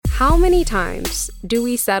How many times do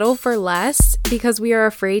we settle for less because we are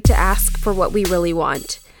afraid to ask for what we really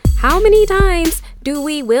want? How many times do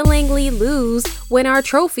we willingly lose when our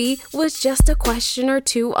trophy was just a question or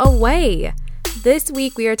two away? This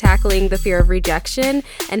week, we are tackling the fear of rejection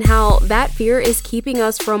and how that fear is keeping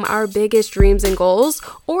us from our biggest dreams and goals,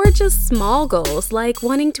 or just small goals like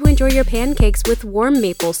wanting to enjoy your pancakes with warm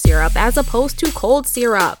maple syrup as opposed to cold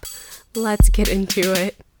syrup. Let's get into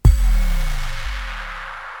it.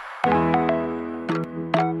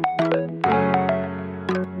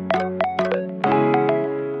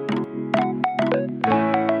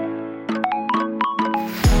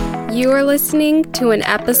 You are listening to an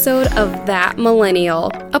episode of That Millennial,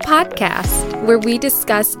 a podcast where we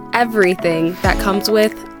discuss everything that comes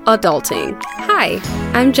with adulting. Hi,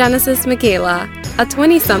 I'm Genesis Michaela, a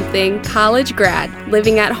 20-something college grad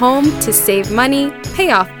living at home to save money,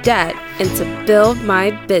 pay off debt, and to build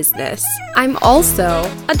my business. I'm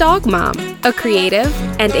also a dog mom, a creative,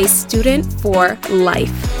 and a student for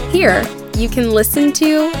life. Here, you can listen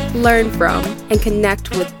to, learn from, and connect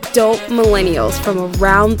with dope millennials from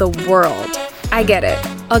around the world. I get it.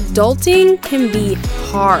 Adulting can be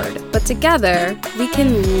hard, but together, we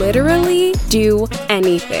can literally do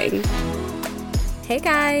anything. Hey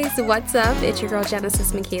guys, what's up? It's your girl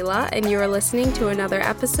Genesis Michaela, and you are listening to another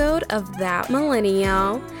episode of That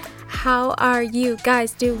Millennial. How are you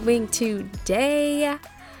guys doing today?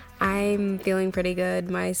 I'm feeling pretty good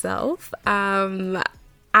myself.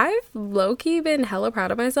 I've low-key been hella proud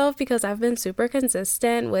of myself because I've been super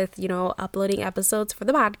consistent with, uploading episodes for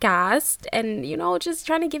the podcast and, just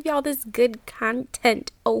trying to give y'all this good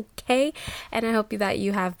content, okay? And I hope that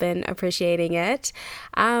you have been appreciating it.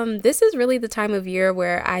 This is really the time of year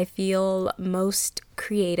where I feel most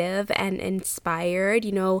creative and inspired.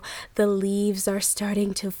 The leaves are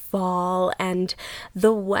starting to fall and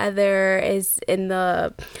the weather is in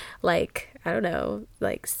the,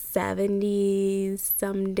 70s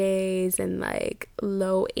some days and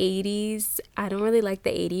low 80s. I don't really like the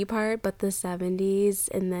 80 part, but the 70s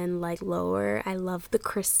and then lower. I love the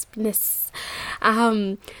crispness.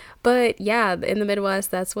 But yeah, in the Midwest,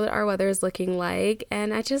 that's what our weather is looking like,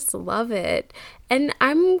 and I just love it. And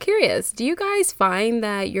I'm curious, do you guys find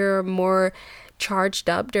that you're more charged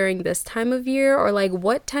up during this time of year, or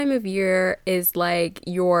what time of year is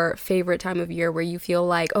your favorite time of year where you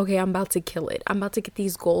feel okay, I'm about to kill it, I'm about to get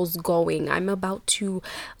these goals going, I'm about to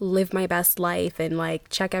live my best life and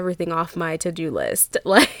check everything off my to-do list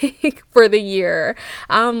for the year?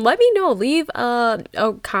 Let me know. Leave a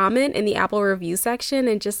comment in the Apple review section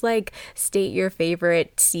and just state your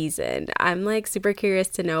favorite season. I'm super curious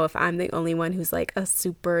to know if I'm the only one who's a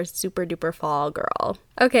super duper fall girl.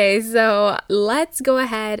 Okay, so let's go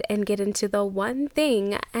ahead and get into the one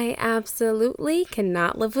thing I absolutely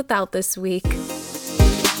cannot live without this week.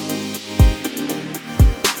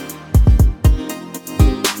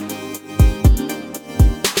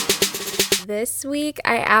 This week,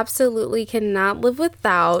 I absolutely cannot live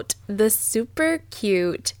without the super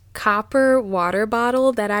cute copper water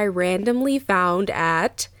bottle that I randomly found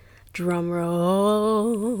at,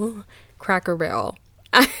 drumroll, Cracker Barrel.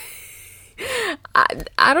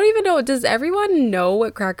 I don't even know. Does everyone know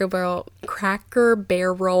what Cracker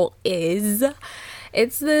Barrel is?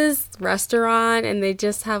 It's this restaurant and they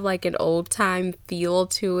just have an old time feel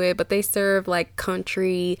to it, but they serve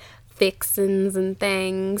country fixins and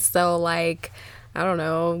things. So I don't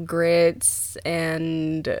know, grits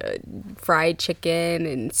and fried chicken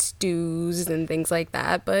and stews and things like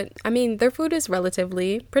that. But I mean, their food is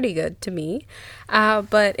relatively pretty good to me.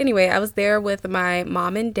 But anyway, I was there with my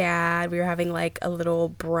mom and dad. We were having a little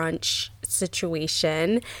brunch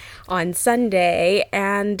situation on Sunday.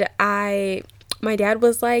 And my dad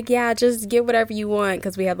was yeah, just get whatever you want,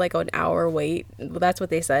 because we had an hour wait. Well, that's what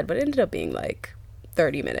they said, but it ended up being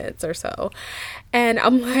 30 minutes or so. And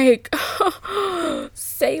I'm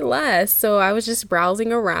say less. So I was just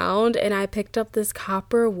browsing around and I picked up this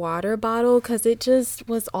copper water bottle because it just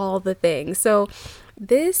was all the thing. So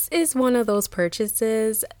this is one of those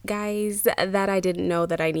purchases, guys, that I didn't know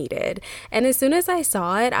that I needed. And as soon as I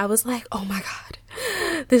saw it, I was oh my God,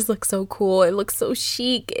 this looks so cool. It looks so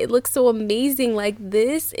chic. It looks so amazing.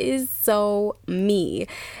 This is so me.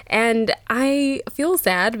 And I feel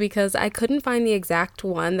sad because I couldn't find the exact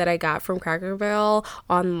one that I got from Cracker Barrel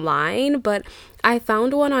online, but I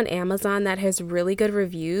found one on Amazon that has really good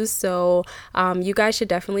reviews. So you guys should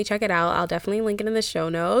definitely check it out. I'll definitely link it in the show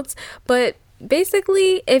notes. But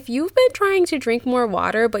basically, if you've been trying to drink more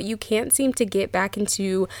water, but you can't seem to get back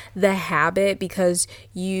into the habit because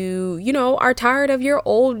you know, are tired of your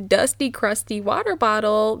old dusty, crusty water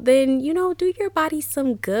bottle, then, you know, do your body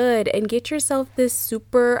some good and get yourself this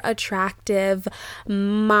super attractive,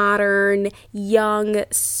 modern, young,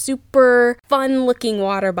 super fun looking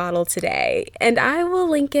water bottle today. And I will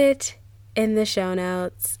link it in the show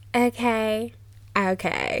notes. Okay.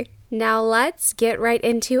 Now let's get right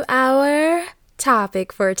into our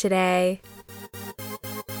topic for today.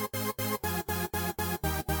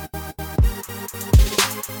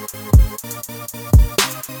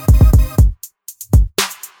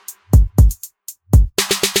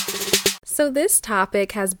 So this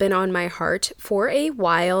topic has been on my heart for a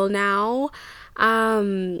while now.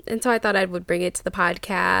 And so I thought I would bring it to the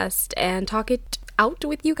podcast and talk it out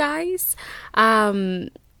with you guys.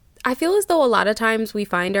 I feel as though a lot of times we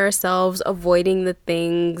find ourselves avoiding the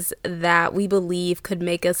things that we believe could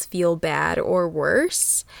make us feel bad or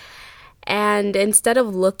worse. And instead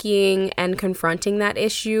of looking and confronting that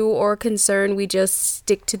issue or concern, we just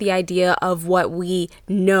stick to the idea of what we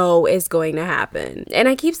know is going to happen. And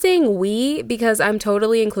I keep saying we because I'm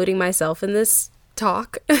totally including myself in this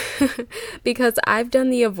talk because I've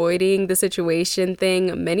done the avoiding the situation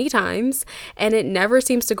thing many times and it never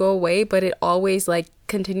seems to go away, but it always like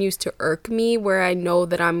continues to irk me where I know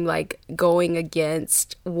that I'm like going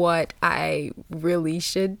against what I really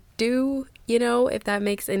should do, you know, if that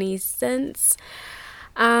makes any sense.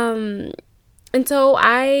 And so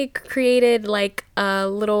I created like a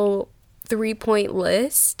little 3-point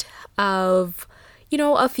list of, you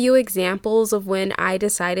know, a few examples of when I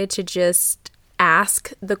decided to just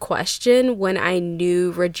ask the question when I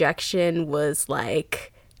knew rejection was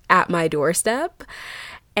like at my doorstep,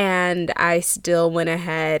 and I still went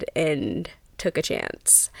ahead and took a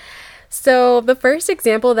chance. So the first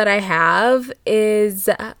example that I have is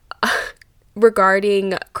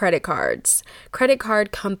regarding credit cards, credit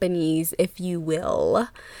card companies, if you will.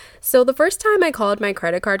 So the first time I called my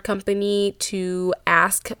credit card company to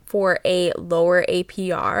ask for a lower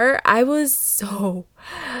APR, I was so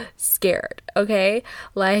scared, okay?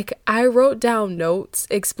 Like, I wrote down notes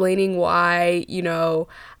explaining why, you know,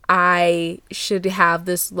 I should have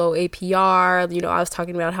this low APR. You know, I was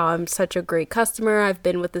talking about how I'm such a great customer. I've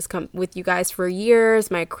been with with you guys for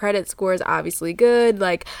years. My credit score is obviously good.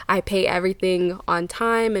 Like, I pay everything on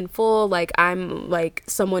time and full. Like, I'm like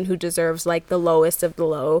someone who deserves like the lowest of the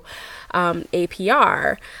low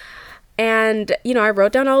APR. And, you know, I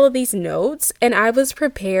wrote down all of these notes and I was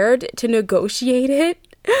prepared to negotiate it.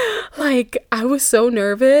 Like, I was so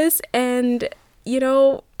nervous and, you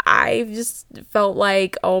know, I just felt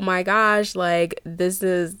like, oh my gosh, like, this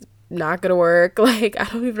is not gonna work. Like, I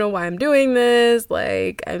don't even know why I'm doing this.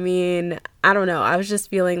 Like, I mean, I don't know. I was just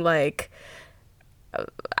feeling like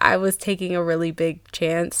I was taking a really big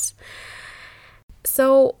chance.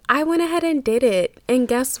 So I went ahead and did it. And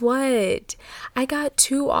guess what? I got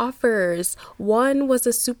 2 offers. One was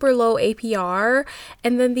a super low APR,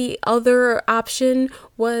 and then the other option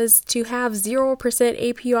was to have 0%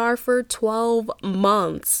 APR for 12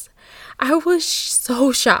 months. I was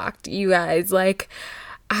so shocked, you guys. Like,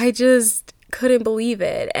 I just couldn't believe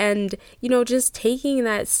it. And, you know, just taking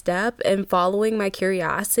that step and following my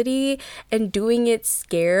curiosity and doing it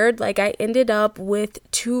scared, like, I ended up with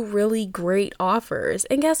 2 really great offers.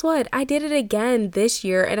 And guess what? I did it again this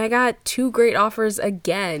year and I got 2 great offers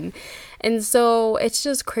again. And so it's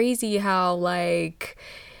just crazy how, like,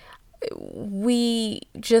 we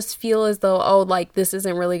just feel as though, oh, like, this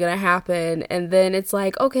isn't really gonna happen, and then it's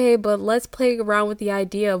like, okay, but let's play around with the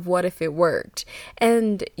idea of what if it worked,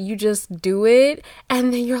 and you just do it,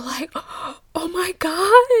 and then you're like, oh my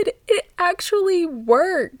god, it actually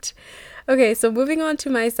worked. Okay, so moving on to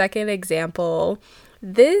my second example.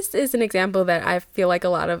 This is an example that I feel like a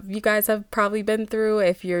lot of you guys have probably been through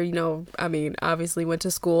if you're, you know, I mean, obviously went to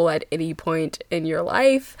school at any point in your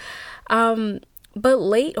life. But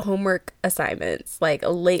late homework assignments, like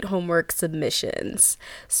late homework submissions.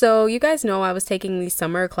 So you guys know I was taking these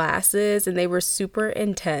summer classes and they were super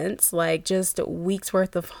intense, like just weeks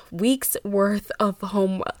worth of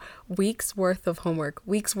homework.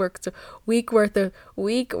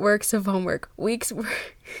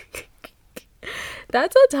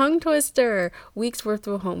 That's a tongue twister. Weeks worth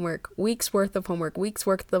of homework.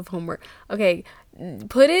 Okay,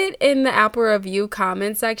 put it in the Apple review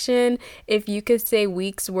comment section if you could say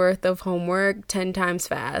weeks worth of homework 10 times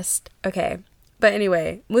fast. Okay, but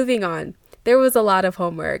anyway, moving on. There was a lot of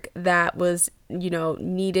homework that was, you know,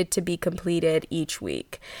 needed to be completed each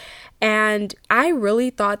week. And I really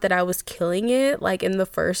thought that I was killing it like in the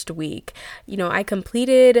first week. I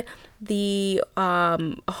completed the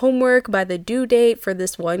homework by the due date for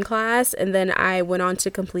this one class, and then I went on to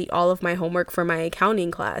complete all of my homework for my accounting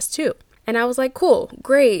class too. And I was like, cool,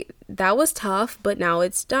 great. That was tough, but now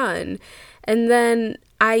it's done. And then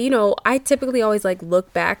I typically always like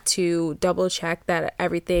look back to double check that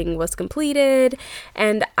everything was completed.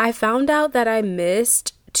 And I found out that I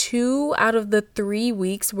missed 2 out of the 3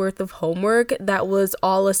 weeks worth of homework that was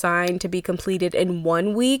all assigned to be completed in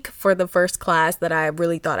 1 week for the first class that I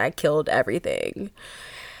really thought I killed everything.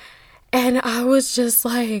 And I was just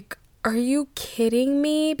like, are you kidding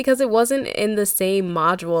me? Because it wasn't in the same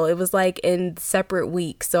module. It was like in separate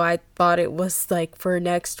weeks. So I thought it was like for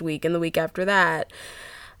next week and the week after that.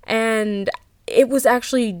 And it was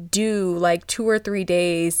actually due like 2 or 3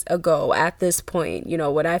 days ago at this point,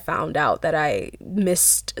 when I found out that I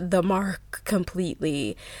missed the mark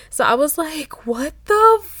completely. So I was like, what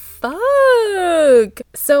the fuck?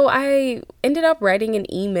 So I ended up writing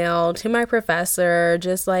an email to my professor,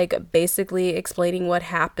 just like basically explaining what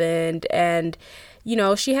happened. And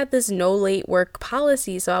she had this no late work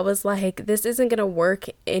policy. So I was like, this isn't going to work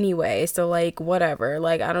anyway. So like, whatever.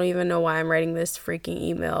 Like, I don't even know why I'm writing this freaking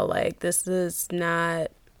email. Like, this not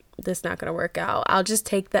going to work out. I'll just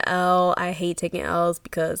take the L. I hate taking L's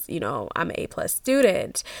because, I'm an A+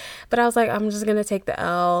 student. But I was like, I'm just going to take the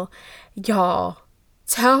L. Y'all,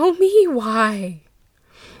 tell me why.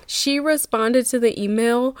 She responded to the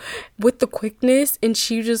email with the quickness and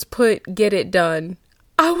she just put, get it done.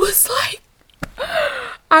 I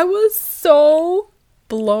was so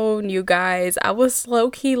blown, you guys. I was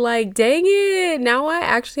low-key like, dang it, now I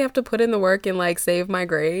actually have to put in the work and like save my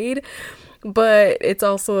grade. But it's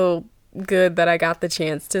also good that I got the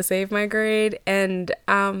chance to save my grade. And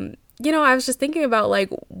I was just thinking about like,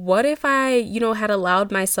 what if I, had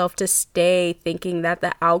allowed myself to stay thinking that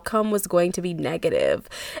the outcome was going to be negative?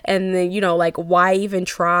 And then, like, why even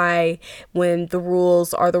try when the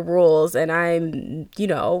rules are the rules? And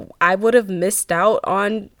I would have missed out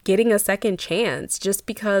on getting a second chance just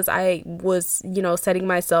because I was, setting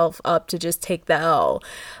myself up to just take the L.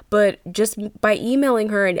 But just by emailing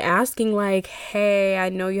her and asking like, hey, I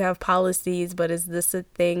know you have policies, but is this a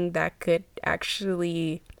thing that could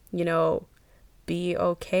actually be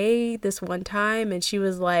okay this one time? And she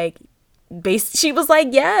was like,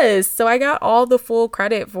 yes. So I got all the full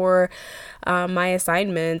credit for my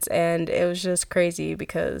assignments, and it was just crazy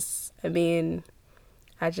because I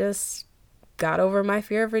just got over my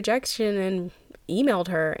fear of rejection and emailed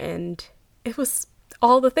her, and it was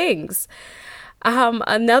all the things.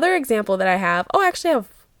 Another example that I have, actually I have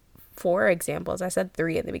 4 examples. I said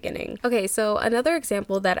 3 in the beginning. Okay, so another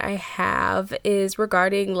example that I have is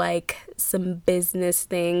regarding like some business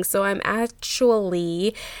things. So I'm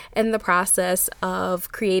actually in the process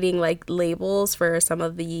of creating like labels for some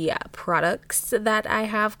of the products that I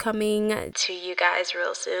have coming to you guys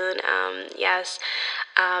real soon. Yes,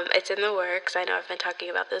 it's in the works. I know I've been talking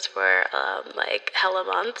about this for like hella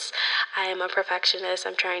months. I am a perfectionist.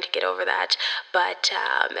 I'm trying to get over that. But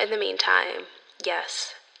in the meantime,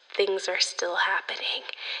 yes, things are still happening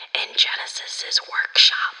in Genesis's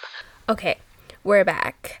workshop. Okay, we're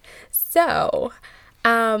back. So,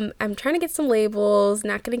 I'm trying to get some labels,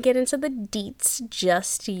 not going to get into the deets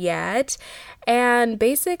just yet. And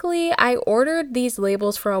basically, I ordered these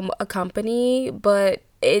labels from a company, but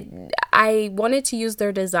I wanted to use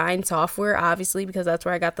their design software, obviously, because that's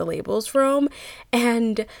where I got the labels from.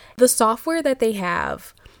 And the software that they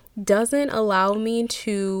have doesn't allow me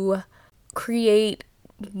to create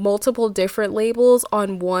multiple different labels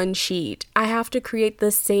on one sheet. I have to create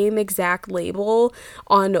the same exact label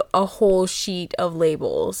on a whole sheet of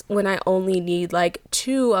labels when I only need like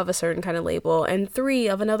 2 of a certain kind of label and 3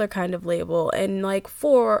 of another kind of label and like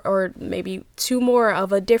 4 or maybe 2 more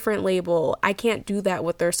of a different label. I can't do that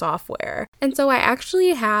with their software. And so I actually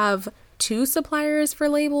have 2 suppliers for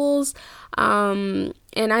labels.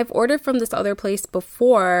 And I've ordered from this other place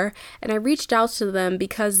before, and I reached out to them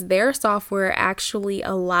because their software actually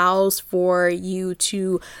allows for you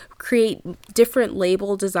to create different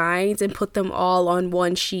label designs and put them all on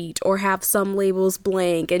one sheet, or have some labels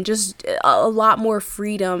blank, and just a lot more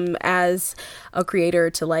freedom as a creator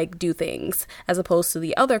to like do things, as opposed to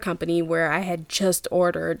the other company where I had just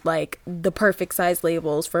ordered like the perfect size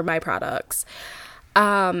labels for my products.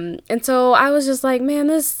 And so I was just like, man,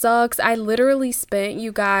 this sucks. I literally spent,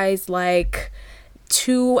 you guys, like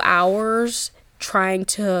 2 hours trying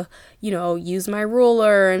to, use my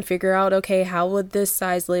ruler and figure out, okay, how would this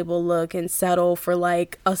size label look, and settle for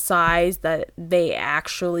like a size that they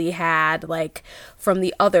actually had like from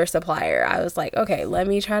the other supplier. I was like, okay, let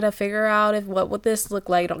me try to figure out what would this look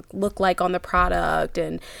like on the product,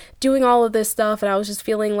 and doing all of this stuff. And I was just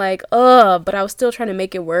feeling like, but I was still trying to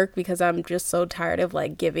make it work because I'm just so tired of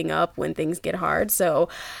like giving up when things get hard. So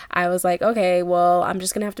I was like, okay, well, I'm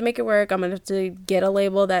just gonna have to make it work. I'm gonna have to get a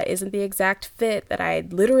label that isn't the exact fit, that I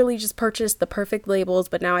literally just purchased the perfect labels,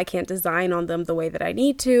 but now I can't design on them the way that I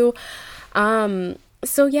need to.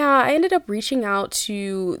 So yeah, I ended up reaching out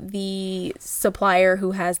to the supplier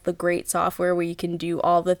who has the great software where you can do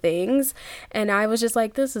all the things. And I was just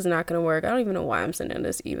like, this is not going to work. I don't even know why I'm sending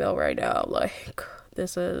this email right now. Like,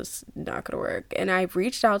 this is not going to work. And I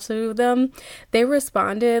reached out to them. They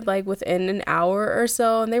responded like within an hour or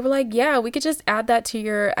so. And they were like, yeah, we could just add that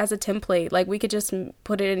to as a template. Like, we could just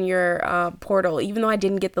put it in your portal, even though I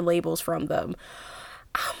didn't get the labels from them.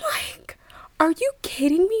 I'm like, are you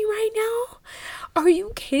kidding me right now? Are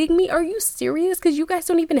you kidding me? Are you serious? Because you guys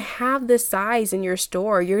don't even have this size in your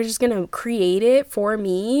store. You're just going to create it for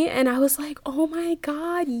me. And I was like, oh my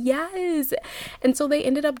God, yes. And so they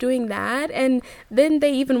ended up doing that. And then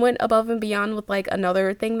they even went above and beyond with like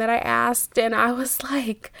another thing that I asked. And I was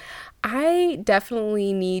like, I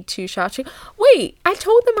definitely need to shout you. Wait, I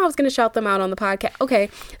told them I was going to shout them out on the podcast. Okay,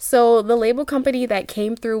 so the label company that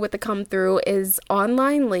came through with the come through is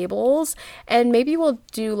Online Labels, and maybe we'll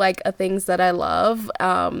do like a things that I love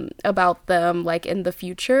about them like in the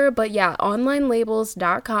future. But yeah,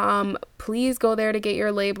 onlinelabels.com. Please go there to get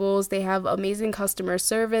your labels. They have amazing customer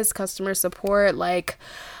service, customer support, like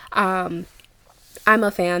I'm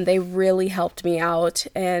a fan. They really helped me out,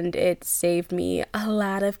 and it saved me a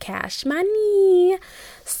lot of cash money.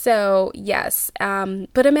 So yes,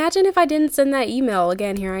 but imagine if I didn't send that email.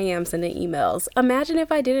 Again, here I am sending emails. Imagine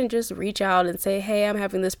if I didn't just reach out and say, hey, I'm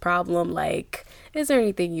having this problem. Like, is there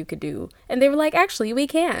anything you could do? And they were like, actually, we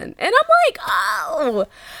can. And I'm like, oh.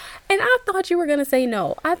 And I thought you were going to say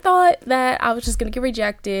no. I thought that I was just going to get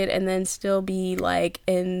rejected and then still be like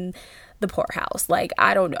in the poorhouse. Like,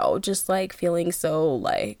 I don't know, just like feeling so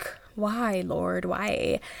like, why, Lord,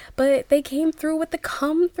 why? But they came through with the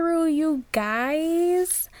come through, you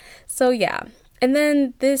guys. So yeah. And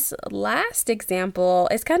then this last example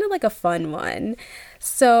is kind of like a fun one.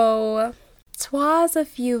 So 'twas a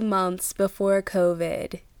few months before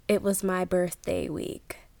COVID. It was my birthday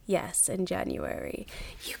week. Yes, in January.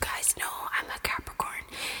 You guys know I'm a Capricorn.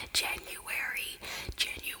 January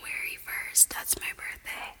 1st, that's my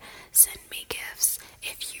birthday. Send me gifts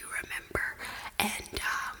if you remember and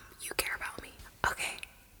you care about me. Okay,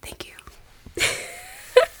 thank you.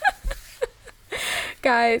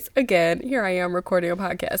 Guys, again, here I am recording a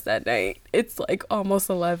podcast that night. It's like almost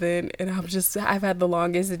 11 and I've had the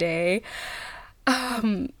longest day.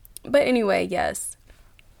 But anyway, yes.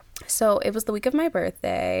 So it was the week of my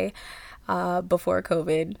birthday, before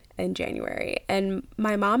COVID in January. And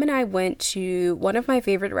my mom and I went to one of my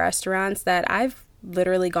favorite restaurants that I've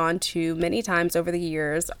literally gone to many times over the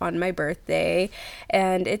years on my birthday.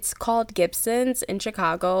 And it's called Gibson's in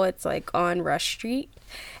Chicago. It's like on Rush Street.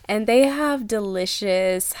 And they have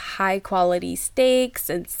delicious, high quality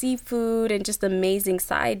steaks and seafood and just amazing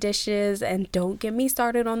side dishes. And don't get me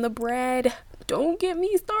started on the bread. Don't get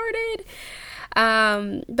me started.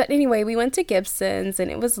 But anyway, we went to Gibson's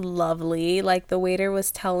and it was lovely. Like, the waiter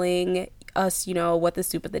was telling us, what the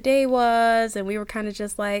soup of the day was, and we were kind of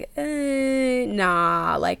just like,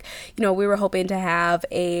 nah, like, we were hoping to have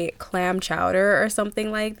a clam chowder or something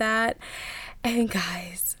like that. And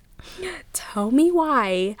guys, tell me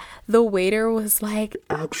why the waiter was like,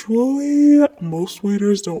 actually, most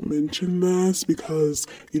waiters don't mention this because,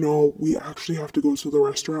 we actually have to go to the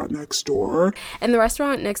restaurant next door. And the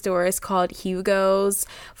restaurant next door is called Hugo's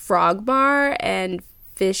Frog Bar and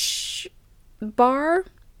Fish Bar.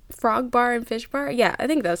 Frog Bar and Fish Bar. Yeah, I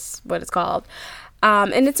think that's what it's called.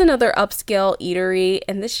 And it's another upscale eatery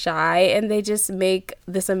in the Chi, and they just make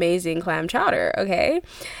this amazing clam chowder, okay?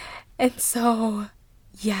 And so,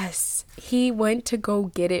 yes, he went to go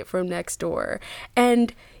get it from next door.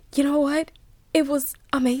 And you know what? It was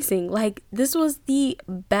amazing. Like, this was the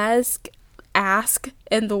best ask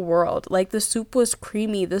in the world. Like, the soup was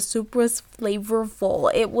creamy. The soup was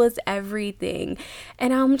flavorful. It was everything.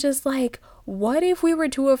 And I'm just like, what if we were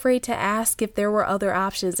too afraid to ask if there were other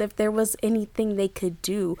options, if there was anything they could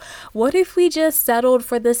do? What if we just settled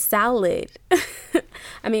for the salad?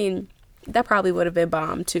 I mean, that probably would have been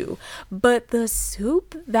bomb too. But the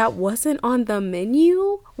soup that wasn't on the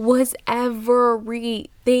menu was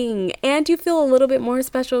everything. And you feel a little bit more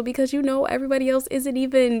special because everybody else isn't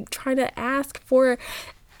even trying to ask for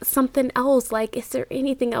something else? Like, is there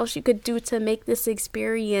anything else you could do to make this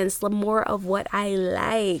experience more of what I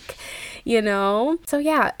like, you know? So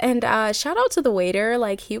yeah, and shout out to the waiter.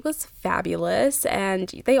 Like, he was fabulous, and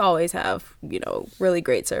they always have, you know, really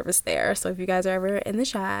great service there. So if you guys are ever in the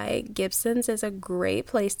Chi, Gibson's is a great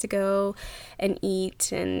place to go and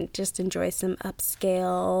eat and just enjoy some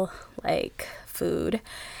upscale like food.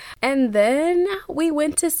 And then we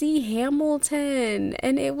went to see Hamilton,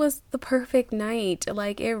 and it was the perfect night.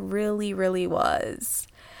 Like, it really, really was.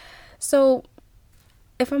 So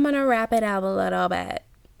if I'm gonna wrap it up a little bit,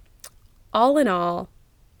 all in all,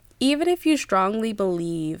 even if you strongly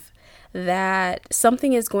believe that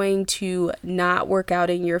something is going to not work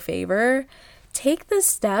out in your favor, take the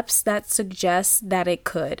steps that suggest that it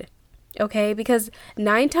could. Okay, because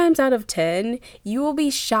 9 times out of 10, you will be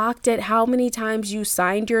shocked at how many times you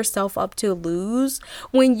signed yourself up to lose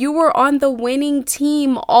when you were on the winning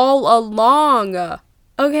team all along.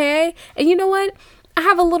 Okay, and you know what? I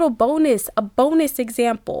have a bonus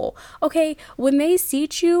example. Okay, when they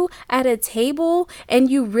seat you at a table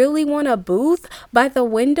and you really want a booth by the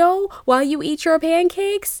window while you eat your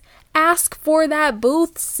pancakes, ask for that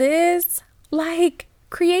booth, sis. Like,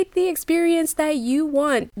 create the experience that you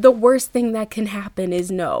want. The worst thing that can happen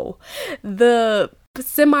is no. The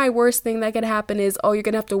semi-worst thing that could happen is, oh, you're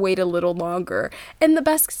gonna have to wait a little longer. And the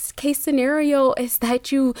best case scenario is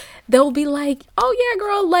that they'll be like, oh yeah,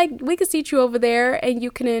 girl, like, we can seat you over there and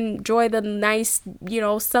you can enjoy the nice, you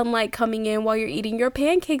know, sunlight coming in while you're eating your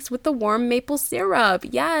pancakes with the warm maple syrup.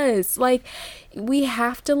 Yes, like, we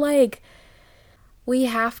have to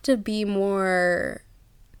be more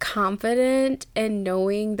confident in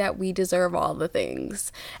knowing that we deserve all the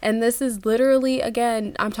things. And this is literally,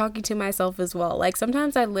 again, I'm talking to myself as well. Like,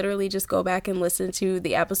 sometimes I literally just go back and listen to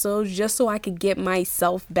the episodes just so I could get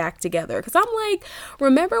myself back together, because I'm like,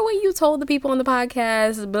 remember when you told the people on the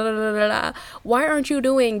podcast, blah, blah, blah, blah, why aren't you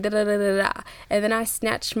doing da da da da da? And then I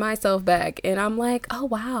snatched myself back and I'm like, oh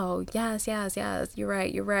wow, yes, you're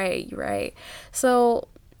right. So,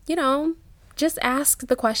 you know, just ask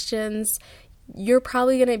the questions. You're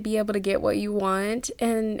probably going to be able to get what you want,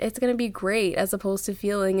 and it's going to be great, as opposed to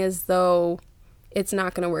feeling as though it's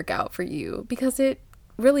not going to work out for you, because it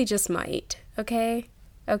really just might. Okay.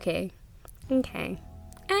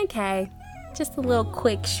 Just a little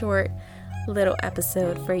quick, short little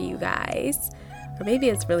episode for you guys. Or maybe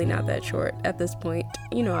it's really not that short at this point.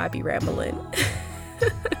 You know, I'd be rambling.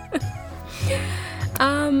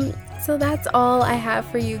 So that's all I have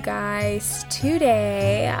for you guys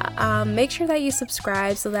today. Make sure that you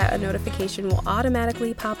subscribe so that a notification will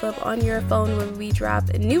automatically pop up on your phone when we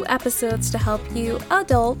drop new episodes to help you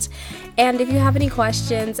adult. And if you have any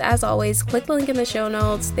questions, as always, click the link in the show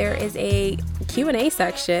notes. There is a Q&A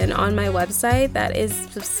section on my website that is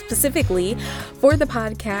specifically for the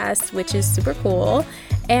podcast, which is super cool.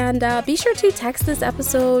 And be sure to text this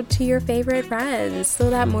episode to your favorite friends so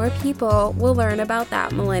that more people will learn about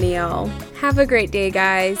That Millennial. Have a great day,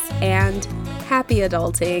 guys, and happy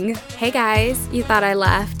adulting. Hey guys, you thought I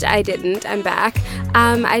left. I didn't. I'm back.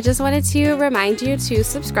 I just wanted to remind you to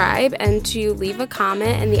subscribe and to leave a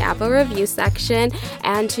comment in the Apple review section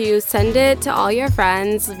and to send it to all your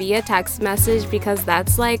friends via text message, because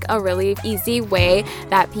that's like a really easy way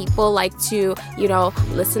that people like to, you know,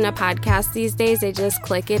 listen to podcasts these days. They just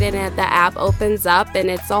click it and the app opens up and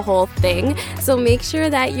it's a whole thing. So make sure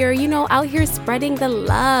that you're, you know, out here spreading the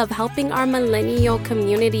love, helping our millennial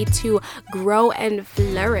community to grow and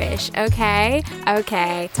flourish. Okay.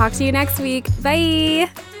 Talk to you next week. Bye.